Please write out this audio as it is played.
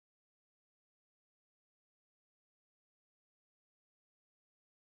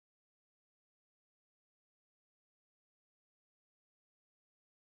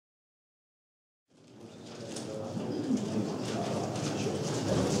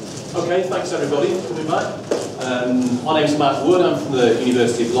Okay, thanks everybody for coming back. My name's Matt Wood, I'm from the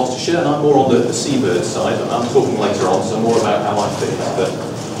University of Gloucestershire, and I'm more on the seabird side. I'm talking later on, so more about how I fit into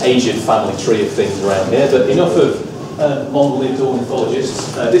the aged family tree of things around here. But enough of long-lived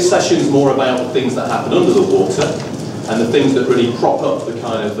ornithologists. This session is more about the things that happen under the water and the things that really prop up the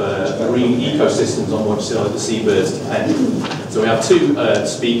kind of marine ecosystems on which the seabirds depend. So we have two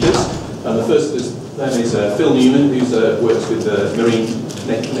speakers, and the first is Phil Newman, who works with the Marine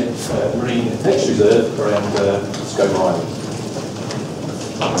Nature Reserve around Skomer Island.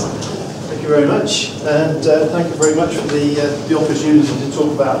 Thank you very much, and thank you very much for the opportunity to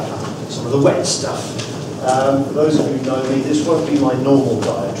talk about some of the wet stuff. For those of you who know me, this won't be my normal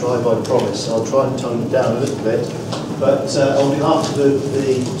diatribe, I promise. I'll try and tone it down a little bit. But on behalf of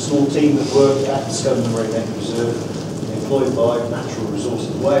the small team that work at the Skomer and Nature Reserve, employed by Natural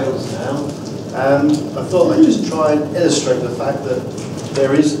Resources Wales now, I thought I'd just try and illustrate the fact that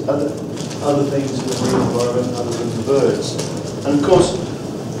there is other things in the marine environment other than the birds. And of course,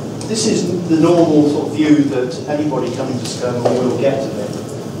 this is the normal sort of view that anybody coming to Skomer will get of it.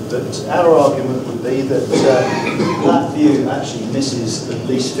 But our argument would be that that view actually misses at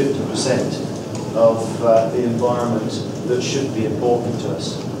least 50% of the environment that should be important to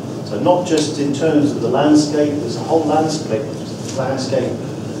us. So not just in terms of the landscape, there's a whole landscape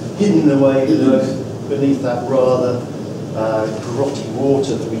hidden away beneath that rather grotty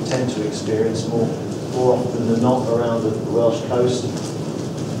water that we tend to experience more often than not around the Welsh coast.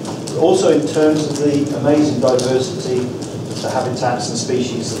 But also in terms of the amazing diversity, the habitats and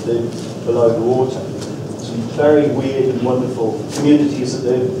species that live below the water. Some very weird and wonderful communities that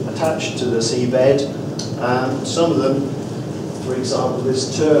live attached to the seabed. Some of them, for example,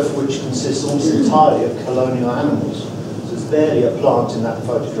 this turf which consists almost entirely of colonial animals. So there's barely a plant in that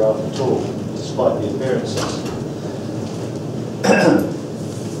photograph at all, despite the appearances.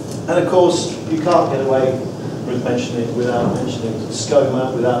 And of course, you can't get away with mentioning it without mentioning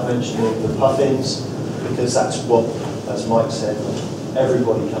Skomer, without mentioning the puffins, because that's what, as Mike said,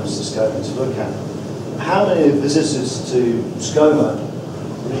 everybody comes to Skomer to look at. How many visitors to Skomer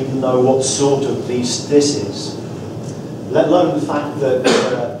would even know what sort of beast this is? Let alone the fact that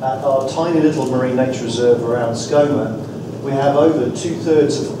at our tiny little marine nature reserve around Skomer, we have over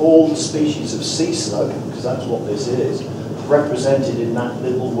 2/3 of all the species of sea slug, because that's what this is, represented in that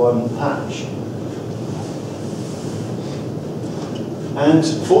little one patch. And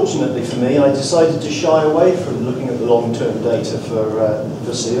fortunately for me, I decided to shy away from looking at the long-term data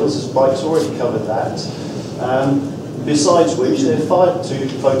for seals, as Mike's already covered that. Besides which, they're far too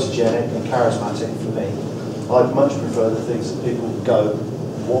photogenic and charismatic for me. I'd much prefer the things that people go,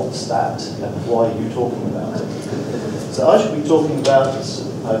 what's that, and why are you talking about it? So I should be talking about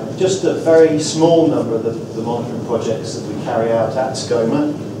just a very small number of the monitoring projects that we carry out at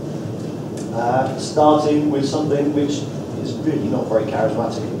Skomer, starting with something which is really not very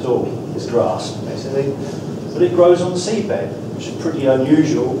charismatic at all. It's grass, basically. But it grows on the seabed, which is pretty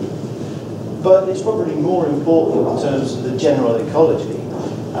unusual. But it's probably more important in terms of the general ecology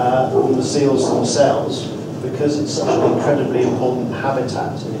than the seals themselves, because it's such an incredibly important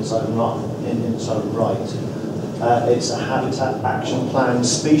habitat in its own right. It's a habitat action plan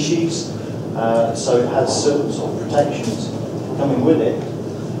species, so it has certain sort of protections coming with it.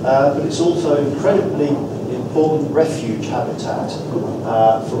 But it's also incredibly important refuge habitat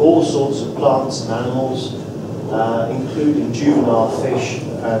for all sorts of plants and animals, including juvenile fish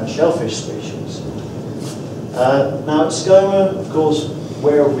and shellfish species. Now at Skomer, of course,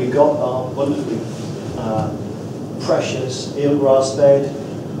 where have we got our wonderfully precious eelgrass bed,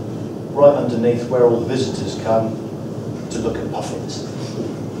 right underneath where all the visitors come to look at puffins.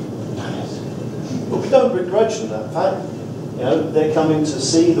 But we don't begrudge them that fact. You know, they're coming to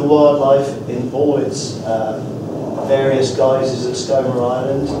see the wildlife in all its various guises at Skomer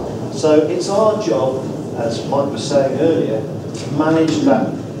Island. So it's our job, as Mike was saying earlier, to manage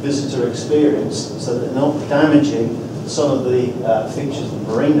that visitor experience so that they're not damaging some of the features of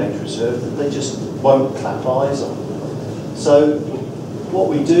the Marine Nature Reserve that they just won't clap eyes on. So what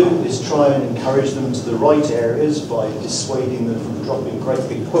we do is try and encourage them to the right areas by dissuading them from dropping great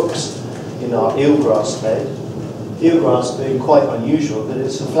big hooks in our eelgrass bed. Eelgrass being quite unusual, but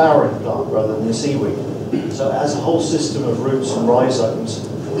it's a flowering plant rather than a seaweed. So it has a whole system of roots and rhizomes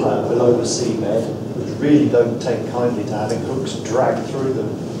below the seabed, which really don't take kindly to having hooks dragged through them,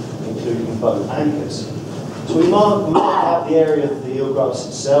 including boat anchors. So we mark out the area of the eelgrass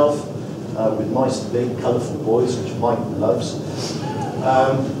itself with nice big colourful buoys, which Mike loves.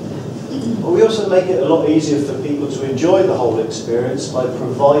 But we also make it a lot easier for people to enjoy the whole experience by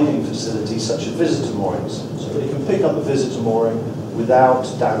providing facilities such as visitor moorings. So they can pick up a visitor mooring without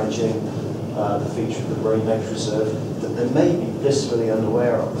damaging the feature of the Marine Nature Reserve that they may be blissfully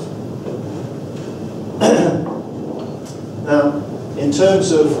unaware of. Now, in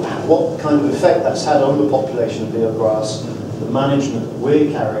terms of what kind of effect that's had on the population of eelgrass, the management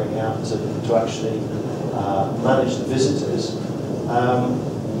we're carrying out to actually manage the visitors,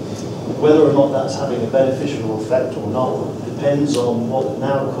 whether or not that's having a beneficial effect or not depends on what are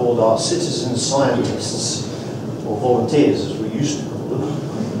now called our citizen scientists, or volunteers as we used to call them.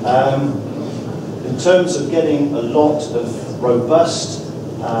 In terms of getting a lot of robust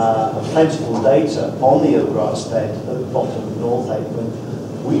and plentiful data on the eelgrass bed at the bottom of North Haven,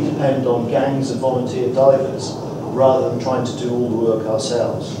 we depend on gangs of volunteer divers rather than trying to do all the work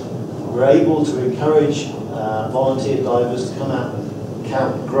ourselves. We're able to encourage volunteer divers to come out and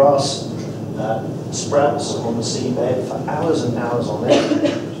count grass sprouts on the seabed for hours and hours on end,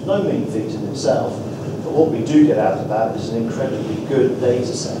 which is no mean feat in itself, but what we do get out of that is an incredibly good data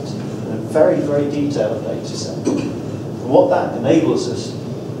set, and a very, very detailed data set. And what that enables us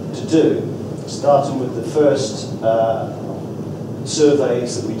to do, starting with the first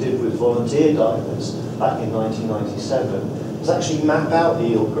surveys that we did with volunteer divers back in 1997, is actually map out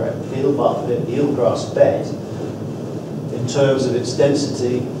the eelgrass bed in terms of its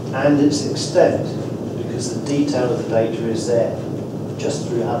density and its extent, because the detail of the data is there, just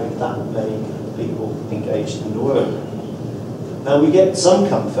through having that many people engaged in the work. Now we get some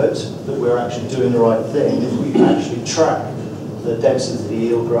comfort that we're actually doing the right thing if we actually track the density of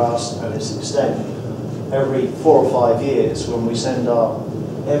the eelgrass and its extent. Every 4 or 5 years, when we send our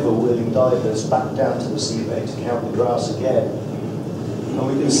ever-willing divers back down to the seabed to count the grass again, and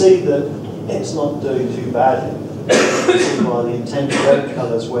we can see that it's not doing too badly. You can see by the intense red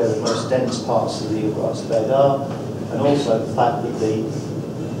colours where the most dense parts of the eelgrass bed are, and also the fact that the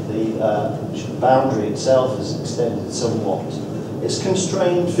boundary itself is extended somewhat. It's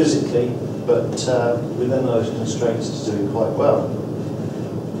constrained physically, but within those constraints it's doing quite well.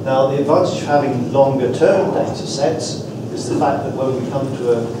 Now, the advantage of having longer term data sets is the fact that when we come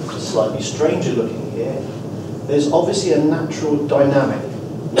to a slightly stranger looking here, there's obviously a natural dynamic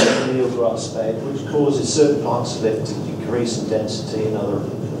within the eelgrass bed which causes certain parts of it to decrease in density and other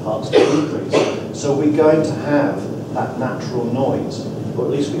parts to increase. So we're going to have that natural noise, or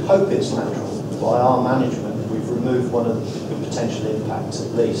at least we hope it's natural. By our management, we've removed one of the potential impacts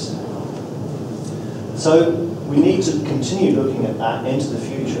at least. So we need to continue looking at that into the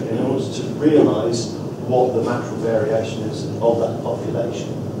future in order to realise what the natural variation is of that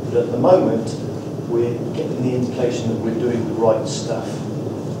population. But at the moment, we're getting the indication that we're doing the right stuff,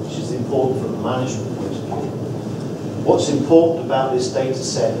 which is important from a management point of view. What's important about this data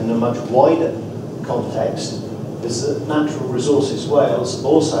set in a much wider context is that Natural Resources Wales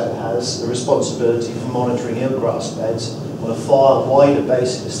also has the responsibility for monitoring eelgrass beds on a far wider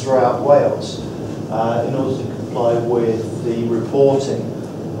basis throughout Wales in order to comply with the reporting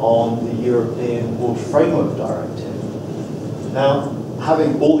on the European Water Framework Directive. Now,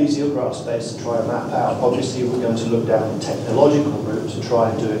 having all these eelgrass beds to try and map out, obviously we're going to look down the technological route to try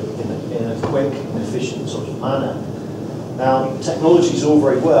and do it in a quick and efficient sort of manner. Now, technology is all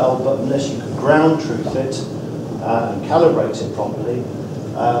very well, but unless you can ground truth it and calibrate it properly,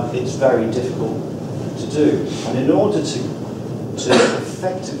 it's very difficult to do. And in order to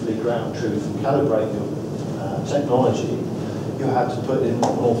effectively ground truth and calibrate your technology, you have to put in an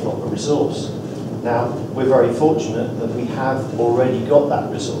awful lot of resource. Now, we're very fortunate that we have already got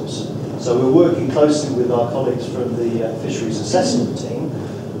that resource. So we're working closely with our colleagues from the Fisheries Assessment Team,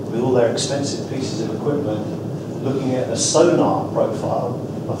 with all their expensive pieces of equipment, looking at a sonar profile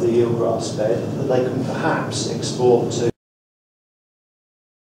of the eelgrass bed that they can perhaps export to